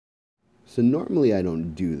So normally I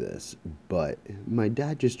don't do this, but my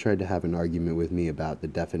dad just tried to have an argument with me about the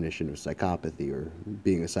definition of psychopathy or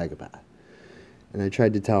being a psychopath. And I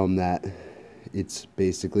tried to tell him that it's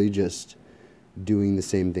basically just doing the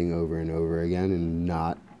same thing over and over again and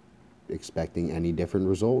not expecting any different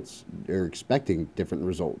results or expecting different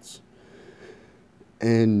results.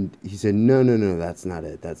 And he said, no, no, no, that's not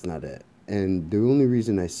it. That's not it. And the only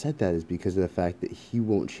reason I said that is because of the fact that he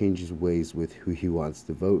won't change his ways with who he wants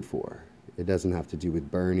to vote for. It doesn't have to do with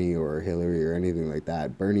Bernie or Hillary or anything like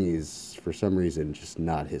that. Bernie is, for some reason, just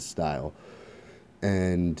not his style.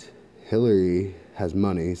 And Hillary has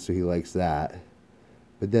money, so he likes that.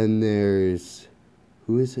 But then there's,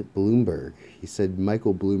 who is it? Bloomberg. He said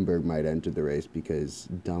Michael Bloomberg might enter the race because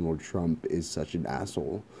Donald Trump is such an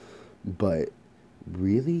asshole. But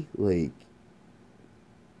really, like,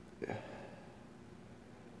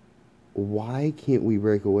 why can't we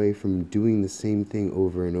break away from doing the same thing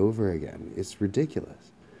over and over again? It's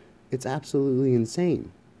ridiculous. It's absolutely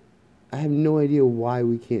insane. I have no idea why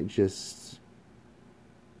we can't just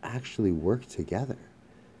actually work together.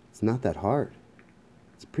 It's not that hard.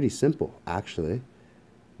 It's pretty simple, actually.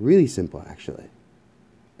 Really simple, actually.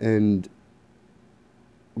 And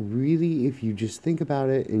really, if you just think about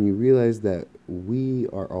it and you realize that we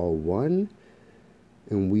are all one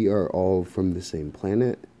and we are all from the same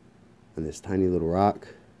planet on this tiny little rock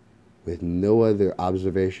with no other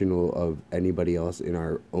observational of anybody else in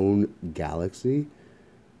our own galaxy,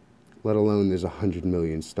 let alone there's 100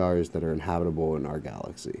 million stars that are inhabitable in our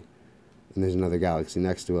galaxy. And there's another galaxy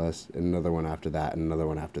next to us, and another one after that, and another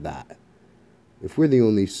one after that. If we're the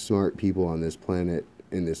only smart people on this planet,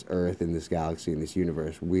 in this Earth, in this galaxy, in this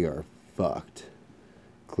universe, we are fucked.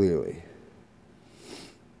 Clearly.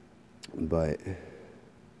 But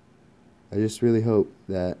I just really hope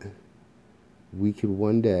that we could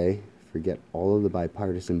one day forget all of the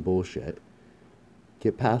bipartisan bullshit,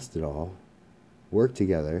 get past it all, work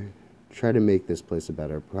together, try to make this place a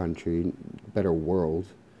better country, better world.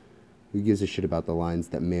 Who gives a shit about the lines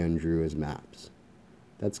that man drew as maps?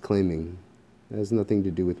 That's claiming. That has nothing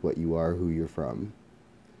to do with what you are, who you're from.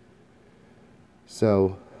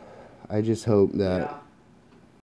 So, I just hope that